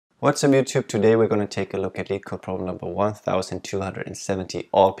What's up YouTube? Today we're going to take a look at LeetCode problem number 1270.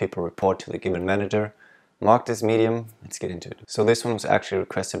 All people report to the given manager. Marked as medium. Let's get into it. So this one was actually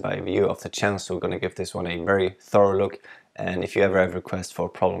requested by a viewer of the channel, so we're going to give this one a very thorough look. And if you ever have a request for a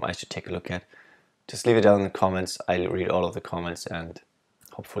problem I should take a look at, just leave it down in the comments. I'll read all of the comments and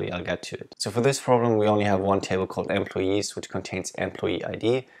hopefully I'll get to it. So for this problem we only have one table called employees, which contains employee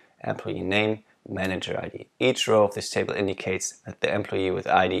ID, employee name, manager ID. Each row of this table indicates that the employee with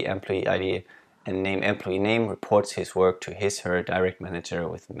ID, employee ID, and name, employee name reports his work to his/her direct manager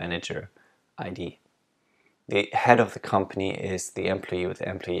with manager ID. The head of the company is the employee with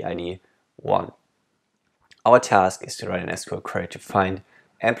employee ID 1. Our task is to write an SQL query to find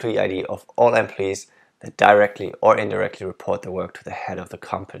employee ID of all employees that directly or indirectly report their work to the head of the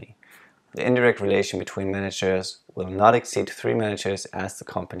company. The indirect relation between managers will not exceed 3 managers as the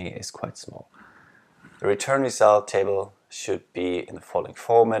company is quite small. The return result table should be in the following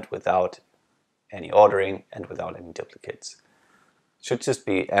format without any ordering and without any duplicates. It should just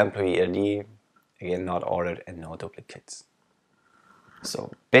be employee ID, again not ordered and no duplicates.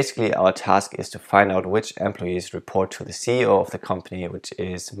 So basically our task is to find out which employees report to the CEO of the company, which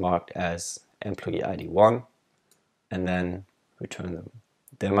is marked as employee ID 1, and then return them.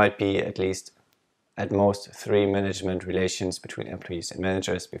 There might be at most 3 management relations between employees and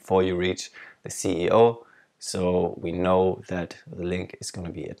managers before you reach the CEO, so we know that the link is going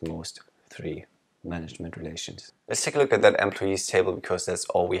to be at most 3 management relations. Let's take a look at that employees table because that's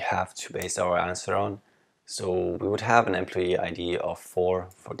all we have to base our answer on. So we would have an employee ID of 4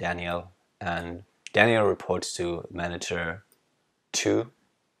 for Daniel, and Daniel reports to manager 2,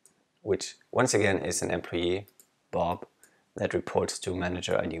 which once again is an employee, Bob, that reports to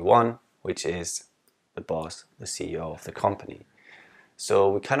manager ID 1, which is the boss, the CEO of the company. So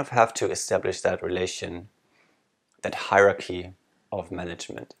we kind of have to establish that relation, that hierarchy of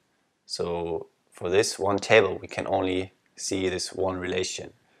management. So for this one table, we can only see this one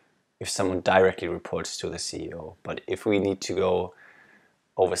relation if someone directly reports to the CEO. But if we need to go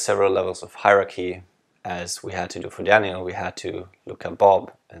over several levels of hierarchy, as we had to do for Daniel, we had to look at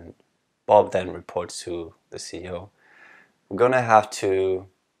Bob, and Bob then reports to the CEO. We're going to have to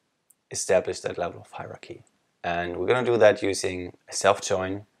establish that level of hierarchy. And we're going to do that using a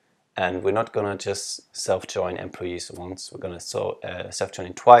self-join. And we're not going to just self-join employees once. We're going to self-join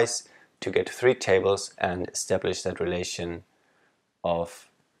it twice to get 3 tables and establish that relation of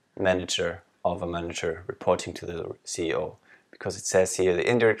a manager reporting to the CEO. Because it says here the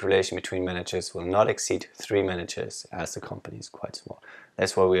indirect relation between managers will not exceed 3 managers as the company is quite small.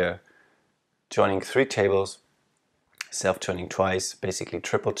 That's why we are joining 3 tables, self-joining twice, basically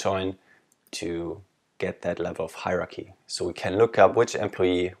triple join to get that level of hierarchy. So we can look up which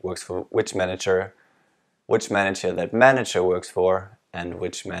employee works for which manager that manager works for, and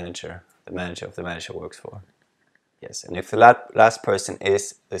which manager the manager of the manager works for. Yes, and if the last person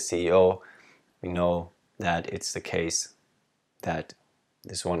is the CEO, we know that it's the case that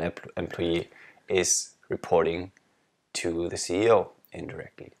this one employee is reporting to the CEO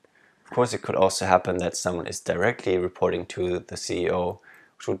indirectly. Of course, it could also happen that someone is directly reporting to the CEO,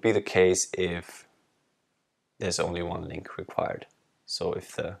 which would be the case if there's only one link required. So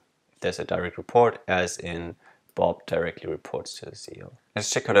if there's a direct report, as in Bob directly reports to the CEO. Let's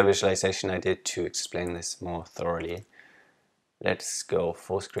check out a visualization I did to explain this more thoroughly. Let's go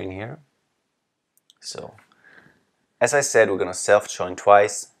full screen here. So, as I said, we're going to self-join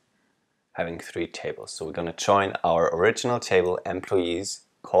twice, having 3 tables. So we're going to join our original table, employees,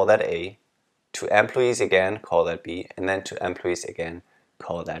 call that A, to employees again, call that B, and then to employees again,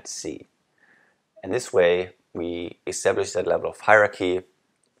 call that C. And this way, we establish that level of hierarchy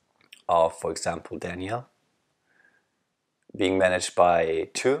of, for example, Daniel being managed by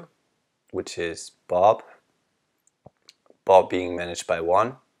 2, which is Bob, Bob being managed by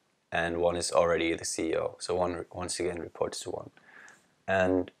 1, and 1 is already the CEO. So 1 once again reports to 1.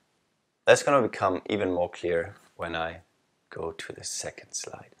 And that's going to become even more clear when I go to the second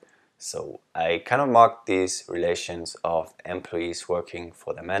slide. So I kind of marked these relations of employees working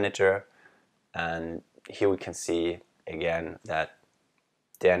for the manager, and here we can see again that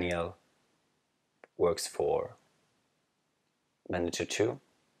Daniel works for manager 2,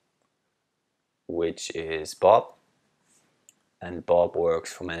 which is Bob, and Bob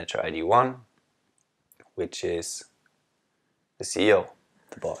works for manager ID 1, which is the CEO,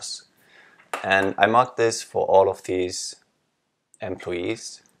 the boss. And I marked this for all of these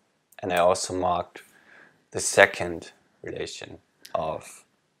employees, and I also marked the second relation of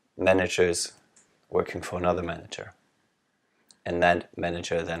managers working for another manager, and that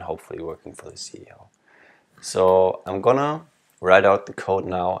manager then hopefully working for the CEO. So I'm gonna write out the code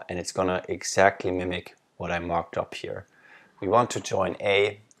now, and it's gonna exactly mimic what I marked up here. We want to join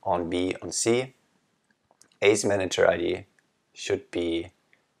A on B on C. A's manager ID should be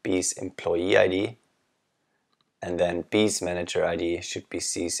B's employee ID, and then B's manager ID should be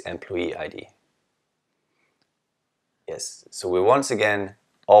C's employee ID. Yes, so we're once again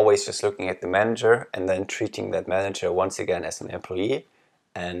always just looking at the manager and then treating that manager once again as an employee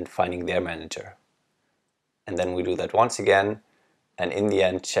and finding their manager. And then we do that once again, and in the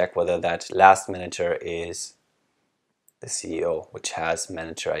end check whether that last manager is the CEO, which has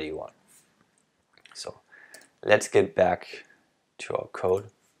manager ID 1. So let's get back to our code.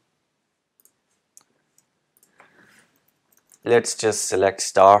 Let's just select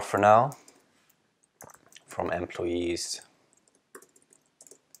star for now from employees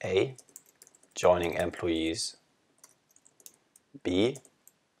A, joining employees B,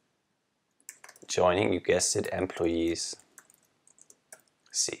 joining, you guessed it, employees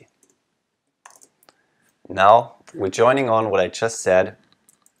C. Now we're joining on what I just said,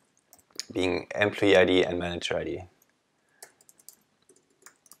 being employee ID and manager ID.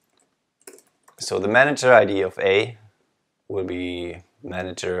 So the manager ID of A will be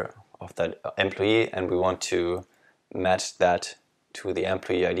manager of that employee, and we want to match that to the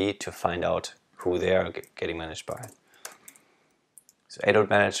employee ID to find out who they are getting managed by. So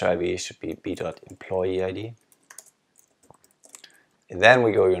A.manager ID should be B.employee ID. And then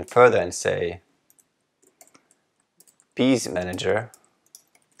we go even further and say B's manager,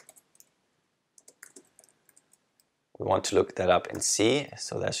 we want to look that up in C,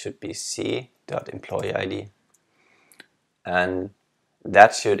 so that should be C.employee ID. And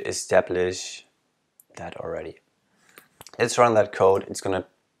that should establish that already. Let's run that code. It's going to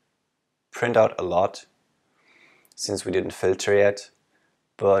print out a lot since we didn't filter yet,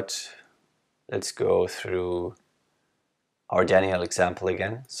 but let's go through our Daniel example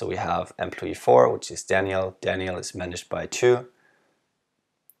again. So we have employee 4, which is Daniel. Daniel is managed by 2.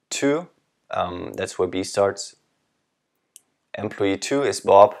 That's where B starts. Employee 2 is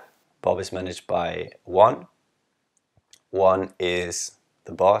Bob. Bob is managed by 1. 1 is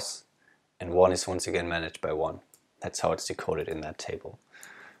the boss, and 1 is once again managed by 1. That's how it's decoded in that table.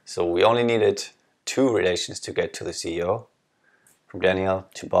 So we only needed 2 relations to get to the CEO, from Daniel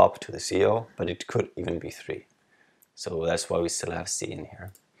to Bob to the CEO, but it could even be 3. So that's why we still have C in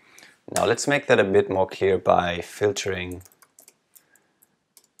here. Now let's make that a bit more clear by filtering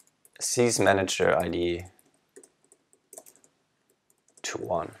C's manager ID to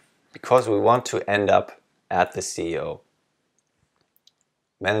 1, because we want to end up at the CEO.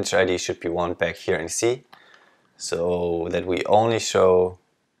 Manager ID should be 1 back here in C, so that we only show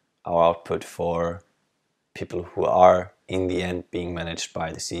our output for people who are in the end being managed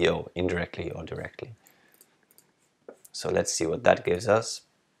by the CEO, indirectly or directly. So let's see what that gives us.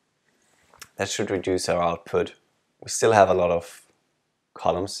 That should reduce our output. We still have a lot of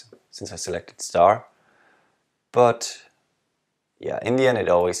columns since I selected star, but yeah, in the end it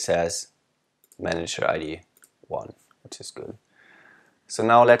always says manager ID 1, which is good. So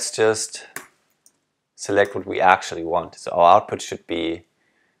now let's just select what we actually want. So our output should be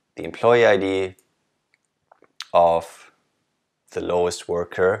the employee ID of the lowest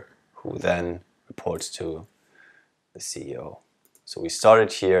worker, who then reports to the CEO. So we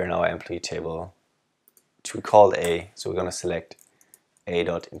started here in our employee table, which we called A. So we're going to select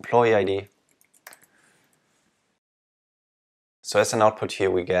A.employee ID. So as an output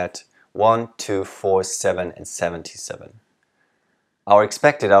here we get 1, 2, 4, 7, and 77. Our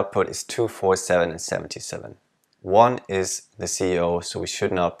expected output is 2, 4, 7, and 77. 1 is the CEO, so we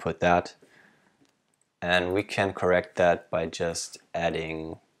shouldn't output that. And we can correct that by just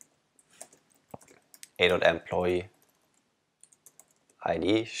adding A.employee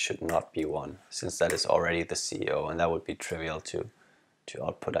ID should not be 1, since that is already the CEO, and that would be trivial to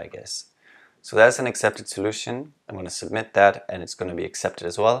output, I guess. So that's an accepted solution. I'm going to submit that, and it's going to be accepted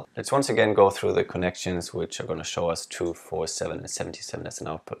as well. Let's once again go through the connections, which are going to show us 2, 4, 7, and 77 as an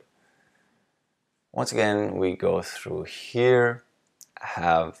output. Once again, we go through here,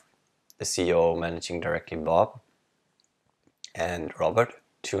 have the CEO managing directly Bob and Robert,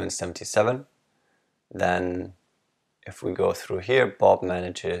 2 and 77. Then if we go through here, Bob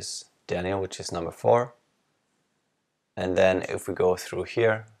manages Daniel, which is number 4. And then if we go through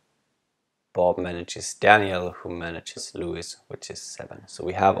here, Bob manages Daniel, who manages Louis, which is 7. So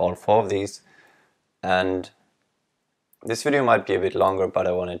we have all 4 of these, and this video might be a bit longer, but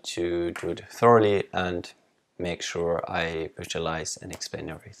I wanted to do it thoroughly and make sure I visualize and explain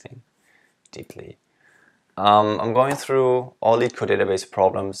everything deeply. I'm going through all LeetCode database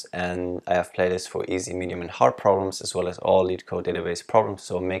problems, and I have playlists for easy, medium, and hard problems, as well as all LeetCode database problems.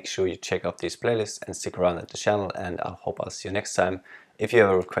 So make sure you check out these playlists and stick around at the channel, and I hope I'll see you next time. If you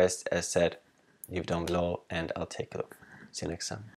have a request, as said, leave down below and I'll take a look. See you next time.